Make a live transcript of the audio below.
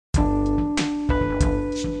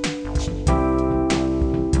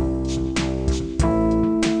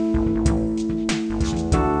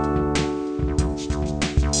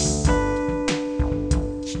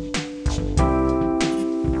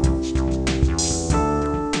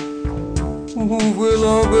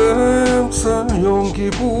הובהלה באמצע יום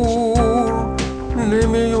כיפור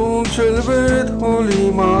למיון של בית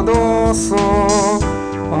חולים הדסה.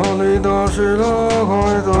 הלידה שלה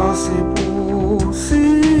הייתה סיפור,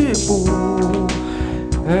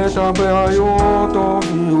 את הבעיות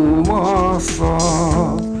הופיעו מסע.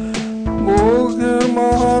 בוקר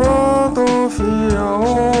מחרת הופיע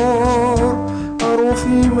אור,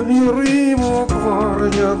 הרופאים הרימו כבר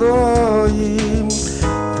ידיים.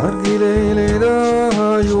 תרגילי לידה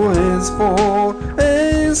היו אין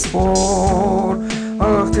ספור,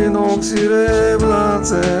 אך תינוק סירב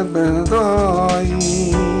לצאת בינתיים.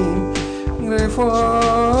 רפאל,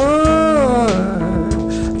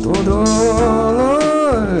 תודה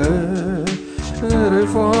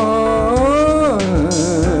רפאל,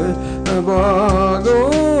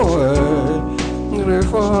 גואל,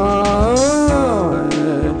 רפאל,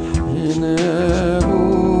 הנה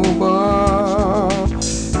הוא בא,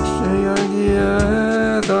 כשהיגיע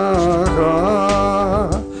את ההכרעה.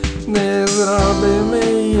 נעזרה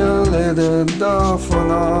במיילדת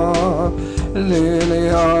דפנה,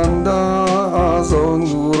 ללידה הזו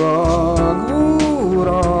גבורה,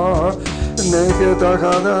 נכד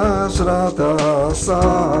החדש ראתה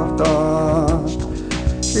סבתא.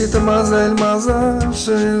 התמזל מזל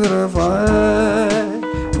של רפאל,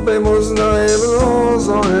 במאזניים לא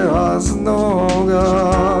זוהר אז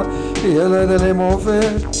נוגה. ילד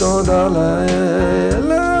למופת, תודה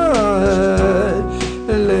לאל,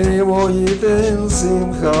 לאמו ייתן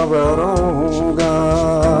שמחה ורוגע.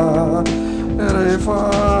 רפאל,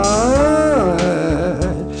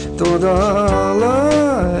 תודה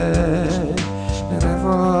לאל,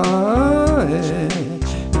 רפאל,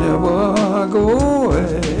 יבוא גואל,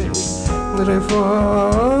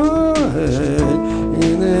 רפאל,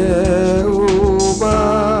 הנה